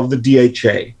benefit of the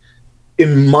DHA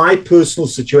in my personal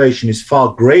situation is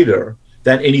far greater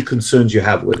than any concerns you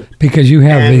have with it. Because you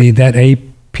have that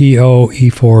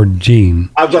ApoE4 gene.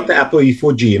 I've got the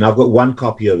ApoE4 gene. I've got one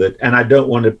copy of it, and I don't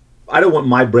want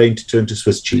my brain to turn to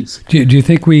Swiss cheese. Do you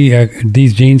think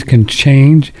these genes can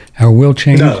change or will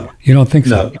change? No. You don't think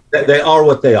so? No, they are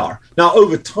what they are. Now,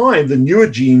 over time, the newer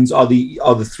genes are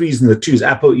the threes and the twos,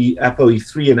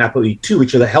 ApoE3 and ApoE2,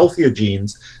 which are the healthier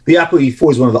genes. The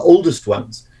ApoE4 is one of the oldest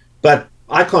ones, but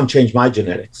I can't change my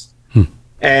genetics.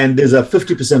 And there's a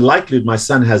 50% likelihood my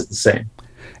son has the same.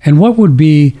 And what would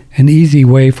be an easy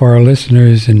way for our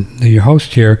listeners and your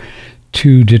host here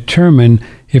to determine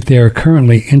if they are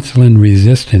currently insulin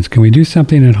resistant? Can we do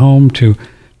something at home to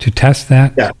test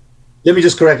that? Yeah. Let me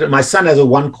just correct it. My son has a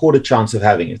 1/4 chance of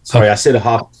having it. Sorry, I said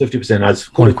 50%. It's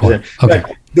 1/4%. Okay.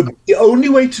 But the only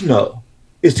way to know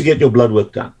is to get your blood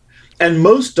work done. And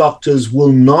most doctors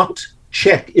will not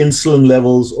check insulin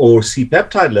levels or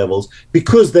C-peptide levels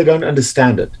because they don't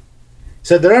understand it.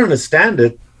 So if they don't understand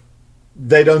it,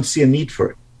 they don't see a need for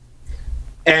it.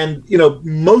 And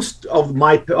most of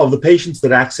the patients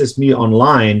that access me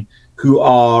online who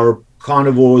are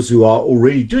carnivores, who are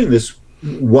already doing this,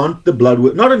 want the blood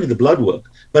work, not only the blood work,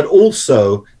 but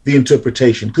also the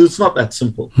interpretation, because it's not that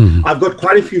simple. Mm-hmm. I've got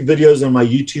quite a few videos on my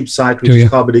YouTube site, which is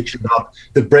Carb Addiction Doc,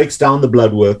 that breaks down the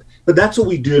blood work. But that's what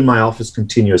we do in my office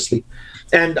continuously.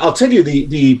 And I'll tell you,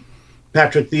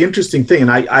 Patrick, the interesting thing,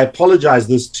 and I apologize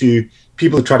this to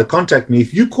people who try to contact me.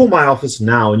 If you call my office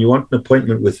now and you want an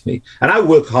appointment with me, and I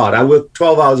work hard, I work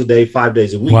 12 hours a day, 5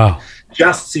 days a week,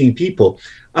 just seeing people,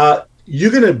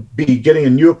 you're going to be getting a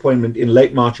new appointment in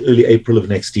late March, early April of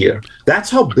next year. That's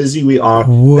how busy we are.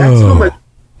 Whoa. That's how much.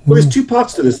 Well, there's two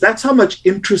parts to this. That's how much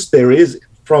interest there is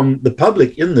from the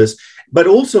public in this. But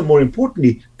also, more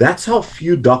importantly, that's how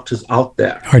few doctors out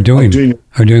there are doing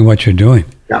what you're doing.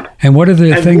 Yeah. And what are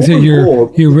the things that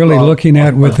you're really looking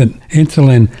at with an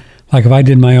insulin? Like if I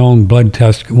did my own blood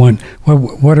test,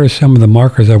 what are some of the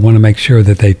markers I want to make sure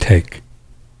that they take?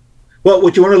 Well,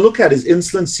 what you want to look at is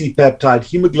insulin, C-peptide,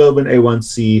 hemoglobin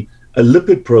A1C, a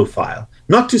lipid profile.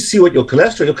 Not to see what your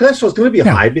cholesterol is going to be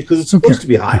high because it's supposed to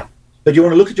be high. Yeah. But you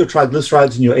want to look at your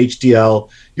triglycerides and your HDL.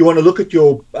 You want to look at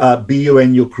your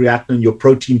BUN, your creatinine, your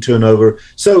protein turnover.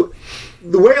 So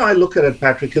the way I look at it,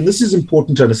 Patrick, and this is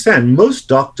important to understand, most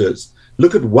doctors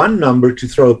look at one number to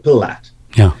throw a pill at.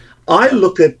 Yeah. I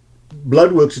look at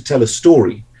blood work to tell a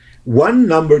story. One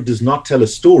number does not tell a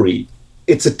story.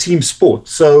 It's a team sport.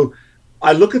 So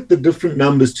I look at the different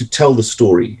numbers to tell the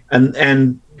story.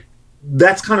 And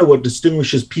that's kind of what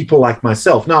distinguishes people like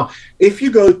myself. Now, if you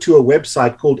go to a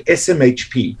website called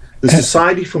SMHP, the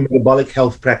Society for Metabolic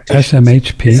Health Practitioners,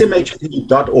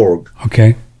 smhp.org,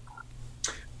 okay,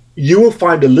 you will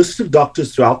find a list of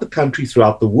doctors throughout the country,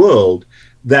 throughout the world,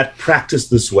 that practice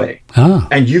this way.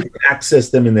 And you can access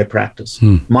them in their practice.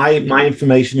 My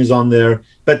information is on there,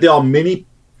 but there are many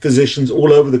physicians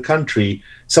all over the country.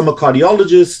 Some are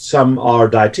cardiologists, some are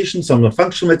dietitians, some are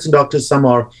functional medicine doctors, some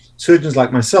are surgeons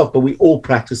like myself, but we all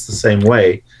practice the same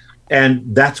way. And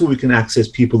that's where we can access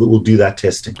people that will do that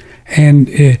testing. And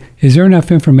is there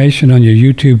enough information on your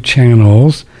YouTube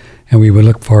channels, and we would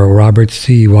look for Robert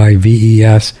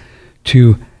Cyves,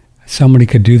 to somebody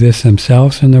could do this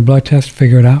themselves in their blood test,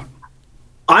 figure it out?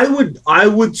 I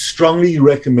would strongly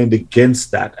recommend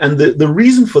against that. And the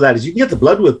reason for that is you can get the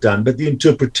blood work done, but the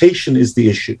interpretation is the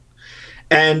issue.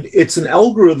 And it's an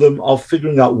algorithm of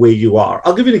figuring out where you are.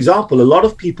 I'll give you an example. A lot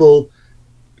of people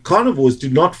carnivores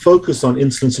did not focus on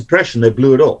insulin suppression. They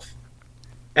blew it off.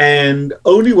 And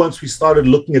only once we started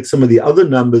looking at some of the other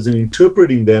numbers and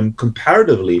interpreting them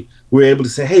comparatively, we were able to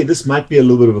say, hey, this might be a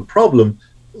little bit of a problem.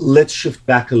 Let's shift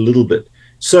back a little bit.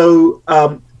 So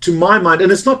to my mind,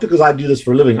 and it's not because I do this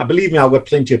for a living, believe me, I've got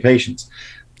plenty of patients.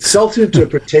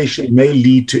 Self-interpretation may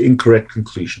lead to incorrect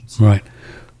conclusions. Right.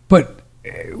 But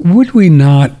would we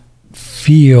not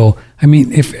feel, I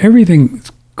mean, if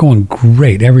everything's going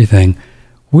great, everything,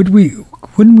 wouldn't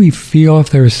we feel if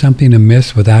there was something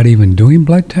amiss without even doing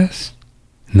blood tests?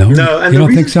 No? No, and you the don't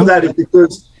reason think so? for that is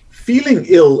because feeling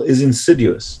ill is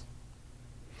insidious.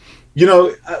 You know,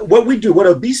 what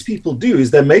obese people do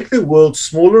is they make their world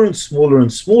smaller and smaller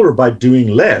and smaller by doing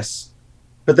less,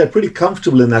 but they're pretty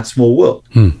comfortable in that small world.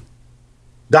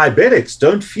 Diabetics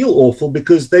don't feel awful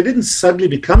because they didn't suddenly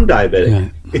become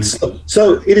diabetic.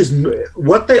 Yeah.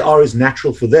 What they are is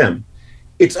natural for them.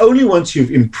 It's only once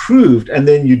you've improved and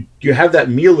then you have that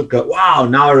meal that go, wow,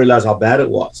 now I realize how bad it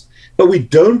was. But we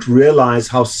don't realize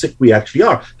how sick we actually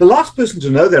are. The last person to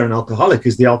know they're an alcoholic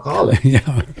is the alcoholic.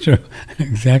 Yeah, sure.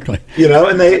 Exactly. You know,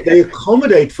 and they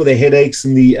accommodate for the headaches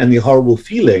and the horrible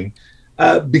feeling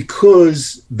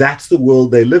because that's the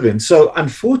world they live in. So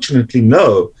unfortunately,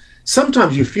 no.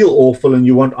 Sometimes you feel awful and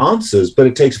you want answers, but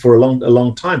it takes for a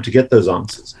long time to get those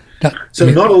answers.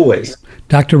 Not always.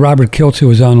 Dr. Robert Kiltz, who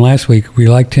was on last week, we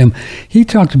liked him. He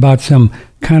talked about some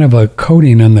kind of a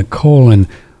coating on the colon.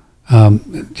 Do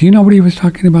you know what he was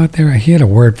talking about there? He had a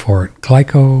word for it.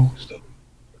 Glycocalyx.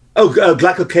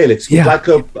 Yeah.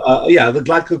 The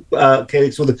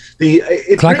glycocalyx or the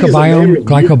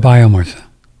glycobiome or so.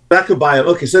 Glycobiome.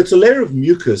 Okay, so it's a layer of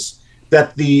mucus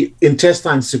that the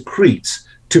intestine secretes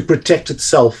to protect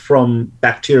itself from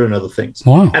bacteria and other things.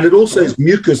 Wow. And it also has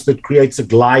mucus that creates a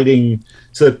gliding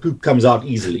so that poop comes out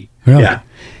easily. Really? Yeah.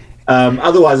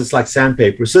 Otherwise, it's like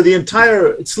sandpaper. So the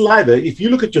entire saliva, if you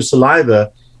look at your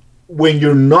saliva, when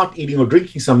you're not eating or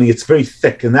drinking something, it's very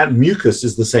thick, and that mucus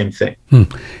is the same thing.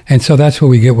 And so that's what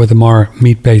we get with a more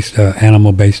meat-based,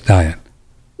 animal-based diet.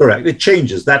 Correct. It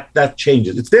changes. That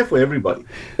changes. It's there for everybody,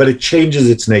 but it changes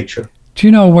its nature. Do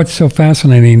you know what's so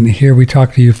fascinating? Here we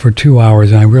talked to you for 2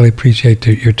 hours, and I really appreciate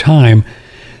your time.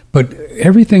 But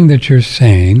everything that you're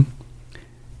saying,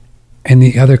 and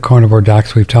the other carnivore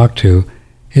docs we've talked to,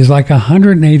 is like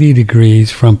 180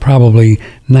 degrees from probably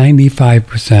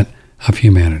 95% of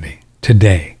humanity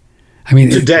today. I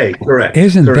mean, correct.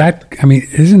 Doesn't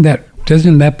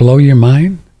that blow your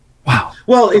mind? Wow.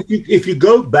 Well, if you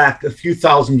go back a few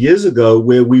thousand years ago,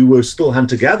 where we were still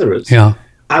hunter-gatherers, yeah,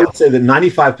 I would say that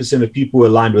 95% of people were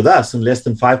aligned with us, and less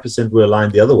than 5% were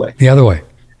aligned the other way.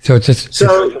 So it's just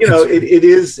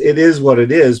it is what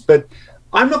it is. But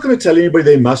I'm not going to tell anybody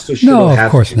they must or should or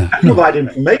have to. I provide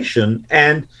information,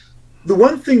 and the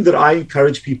one thing that I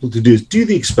encourage people to do is do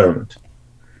the experiment.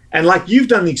 And like you've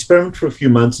done the experiment for a few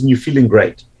months and you're feeling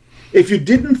great. If you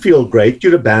didn't feel great,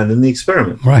 you'd abandon the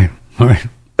experiment. Right. All right.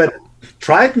 But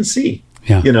try it and see.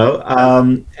 Yeah. You know,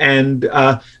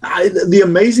 the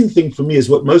amazing thing for me is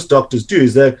what most doctors do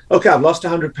is that, okay, I've lost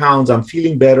 100 pounds. I'm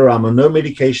feeling better. I'm on no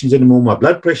medications anymore. My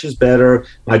blood pressure's better.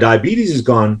 My diabetes is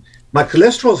gone. My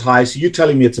cholesterol's high. So you're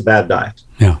telling me it's a bad diet.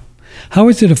 Yeah. How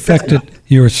has it affected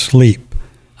your sleep?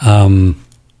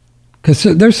 Because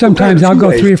there's sometimes I'll go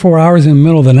 3 or 4 hours in the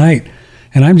middle of the night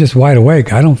and I'm just wide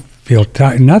awake. I don't feel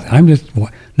tired. I'm just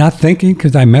not thinking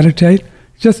because I meditate.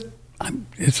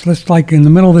 It's just like in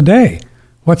the middle of the day.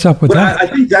 What's up with that? I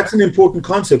think that's an important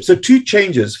concept. So 2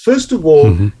 changes. First of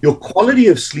all, your quality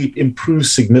of sleep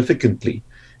improves significantly,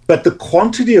 but the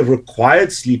quantity of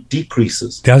required sleep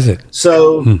decreases. Does it?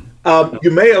 So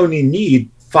you may only need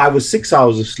 5 or 6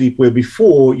 hours of sleep, where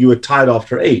before you were tired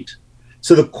after 8.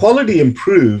 So the quality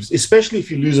improves, especially if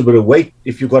you lose a bit of weight,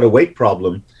 if you've got a weight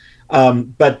problem.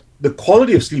 But the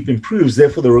quality of sleep improves,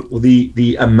 therefore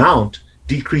the amount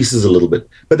decreases a little bit.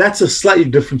 But that's a slightly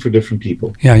different for different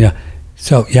people. Yeah.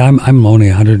 So I'm only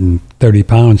 130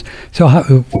 pounds.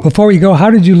 So before we go, how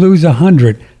did you lose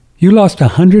 100? You lost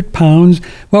 100 pounds.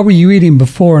 What were you eating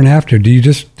before and after? Do you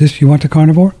you went to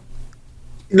carnivore?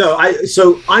 No, this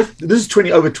is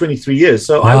over 23 years.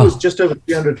 So I was just over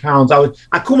 300 pounds.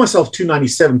 I call myself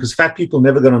 297 because fat people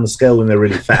never get on the scale when they're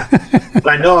really fat. But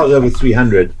I know I was over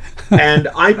 300. And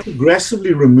I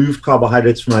progressively removed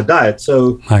carbohydrates from my diet.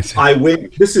 So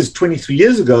this is 23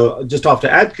 years ago, just after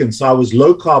Atkins. So I was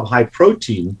low carb, high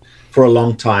protein for a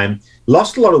long time.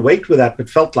 Lost a lot of weight with that, but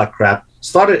felt like crap.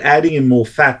 Started adding in more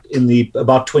fat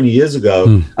about 20 years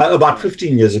ago, about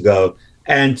 15 years ago.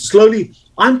 And slowly,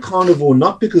 I'm carnivore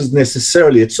not because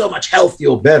necessarily it's so much healthier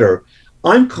or better.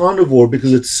 I'm carnivore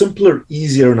because it's simpler,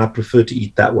 easier, and I prefer to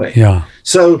eat that way. Yeah.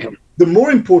 So the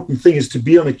more important thing is to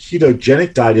be on a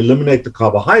ketogenic diet, eliminate the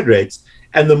carbohydrates.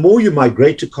 And the more you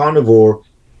migrate to carnivore,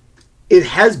 it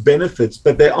has benefits,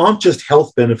 but they aren't just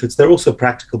health benefits. They're also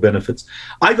practical benefits.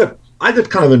 I got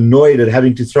kind of annoyed at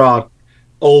having to throw out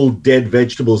old dead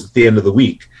vegetables at the end of the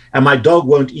week. And my dog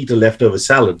won't eat a leftover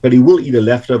salad, but he will eat a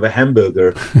leftover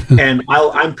hamburger. And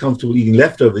I'm comfortable eating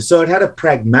leftovers. So it had a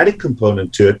pragmatic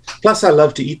component to it. Plus, I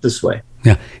love to eat this way.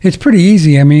 Yeah, it's pretty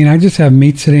easy. I mean, I just have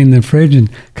meat sitting in the fridge and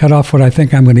cut off what I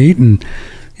think I'm going to eat and,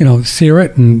 sear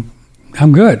it, and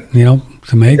I'm good,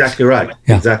 some eggs. Exactly right.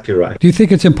 Yeah. Exactly right. Do you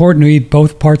think it's important to eat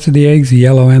both parts of the eggs, the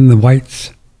yellow and the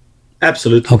whites?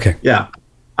 Absolutely. Okay. Yeah.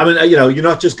 I mean, you're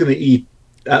not just going to eat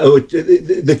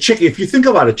the chicken. If you think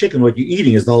about a chicken, what you're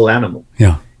eating is the whole animal.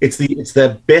 Yeah. It's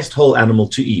the best whole animal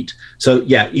to eat. So,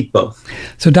 yeah, eat both.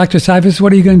 So, Dr. Cifus,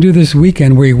 what are you going to do this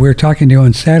weekend? We're talking to you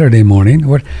on Saturday morning.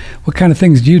 What kind of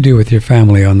things do you do with your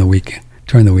family on the weekend,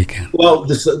 during the weekend? Well,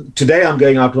 today I'm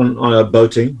going out on a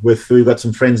boating we've got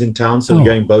some friends in town, so we're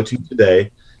going boating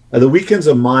today. The weekends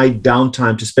are my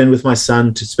downtime to spend with my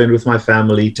son, to spend with my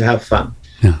family, to have fun.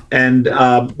 Yeah. And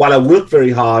while I work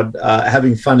very hard,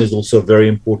 having fun is also very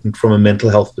important from a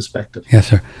mental health perspective. Yes,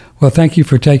 sir. Well, thank you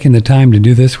for taking the time to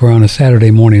do this. We're on a Saturday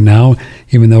morning now,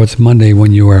 even though it's Monday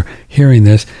when you are hearing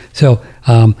this. So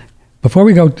before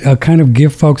we go, kind of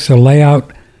give folks a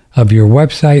layout of your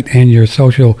website and your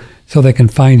social so they can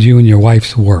find you and your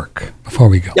wife's work before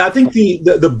we go. Yeah, I think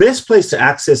the best place to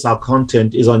access our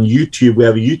content is on YouTube. We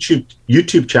have a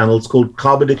YouTube channel. It's called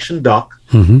Carb Addiction Doc.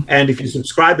 Mm-hmm. And if you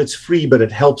subscribe, it's free, but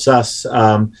it helps us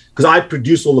because I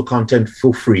produce all the content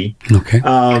for free. Okay.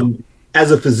 As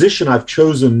a physician, I've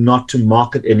chosen not to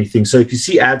market anything. So if you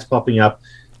see ads popping up,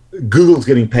 Google's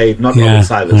getting paid, not Robert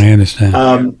Cifus. I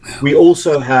understand. We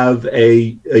also have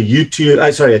a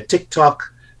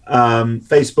TikTok,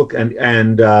 Facebook,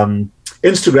 and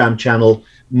Instagram channel.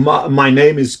 My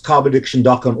name is Carb Addiction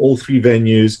Doc on all three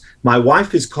venues. My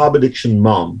wife is Carb Addiction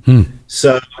Mom.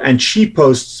 And she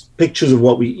posts pictures of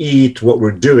what we eat, what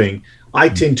we're doing. I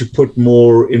tend to put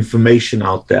more information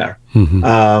out there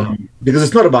because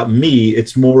it's not about me.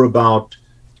 It's more about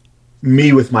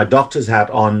me with my doctor's hat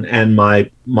on and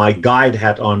my guide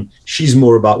hat on. She's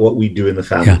more about what we do in the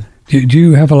family. Yeah. Do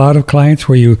you have a lot of clients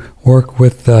where you work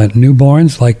with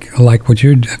newborns like what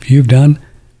you've done?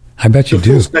 I bet you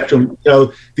do. Full spectrum.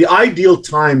 The ideal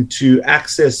time to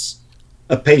access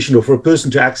a patient or for a person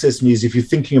to access me is if you're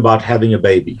thinking about having a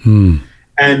baby.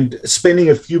 And spending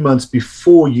a few months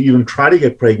before you even try to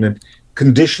get pregnant,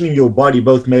 conditioning your body,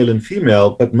 both male and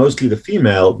female, but mostly the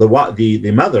female,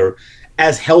 the mother,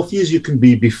 as healthy as you can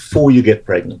be before you get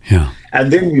pregnant. Yeah.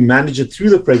 And then we manage it through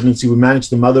the pregnancy. We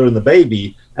manage the mother and the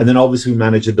baby, and then obviously we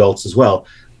manage adults as well.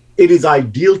 It is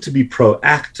ideal to be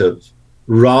proactive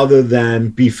rather than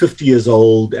be 50 years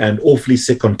old and awfully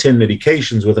sick on 10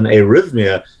 medications with an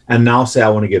arrhythmia and now say, I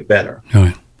want to get better.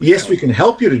 Right. Yes, we can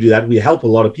help you to do that. We help a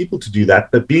lot of people to do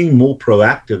that, but being more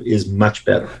proactive is much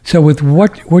better. So with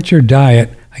what's your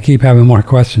diet? I keep having more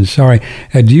questions. Sorry.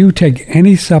 Do you take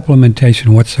any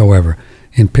supplementation whatsoever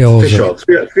in pills? Fish oil,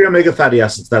 3 omega fatty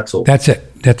acids, that's all. That's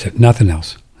it. Nothing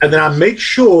else. And then I make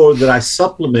sure that I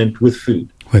supplement with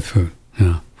food. With food,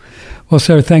 yeah. Well,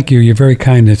 sir, thank you. You're very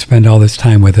kind to spend all this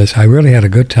time with us. I really had a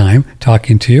good time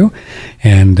talking to you,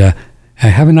 and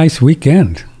have a nice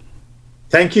weekend.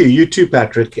 Thank you. You too,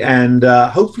 Patrick. And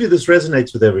hopefully this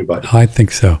resonates with everybody. I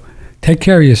think so. Take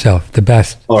care of yourself. The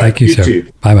best. All right, thank you, sir.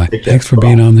 Too. Bye-bye. Thanks for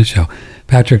being on the show.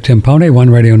 Patrick Timpone,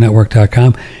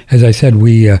 OneRadioNetwork.com. As I said,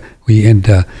 we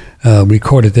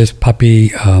recorded this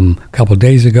puppy a couple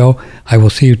days ago. I will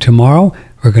see you tomorrow.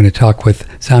 We're going to talk with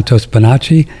Santos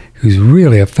Bonacci, who's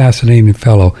really a fascinating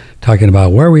fellow, talking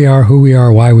about where we are, who we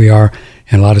are, why we are,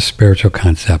 and a lot of spiritual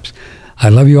concepts. I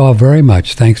love you all very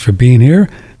much. Thanks for being here.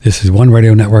 This is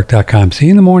OneRadioNetwork.com. See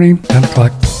you in the morning, 10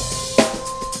 o'clock.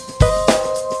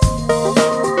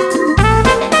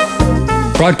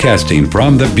 Broadcasting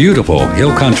from the beautiful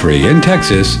Hill Country in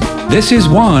Texas, this is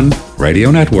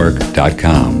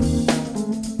OneRadioNetwork.com.